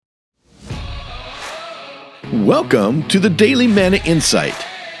Welcome to the Daily Manna Insight,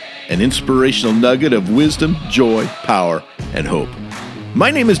 an inspirational nugget of wisdom, joy, power, and hope. My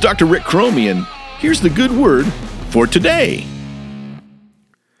name is Dr. Rick Cromie, and here's the good word for today.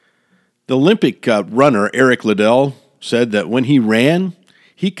 The Olympic runner Eric Liddell said that when he ran,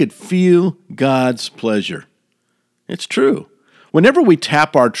 he could feel God's pleasure. It's true. Whenever we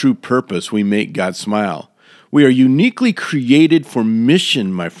tap our true purpose, we make God smile. We are uniquely created for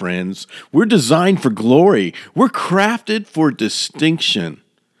mission, my friends. We're designed for glory. We're crafted for distinction.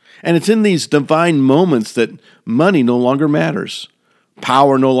 And it's in these divine moments that money no longer matters.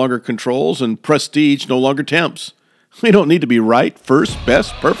 Power no longer controls, and prestige no longer tempts. We don't need to be right, first,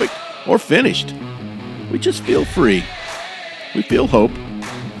 best, perfect, or finished. We just feel free. We feel hope.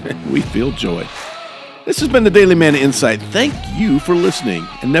 We feel joy. This has been the Daily Manna Insight. Thank you for listening.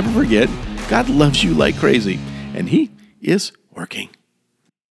 And never forget, God loves you like crazy, and He is working.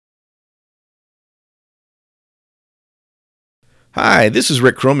 Hi, this is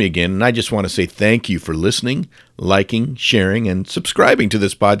Rick Cromie again, and I just want to say thank you for listening, liking, sharing, and subscribing to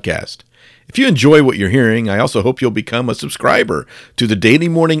this podcast. If you enjoy what you're hearing, I also hope you'll become a subscriber to the Daily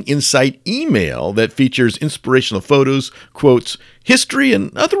Morning Insight email that features inspirational photos, quotes, history,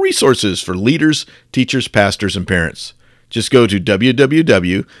 and other resources for leaders, teachers, pastors, and parents. Just go to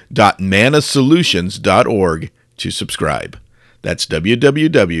www.mannasolutions.org to subscribe. That's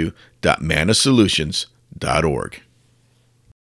www.mannasolutions.org.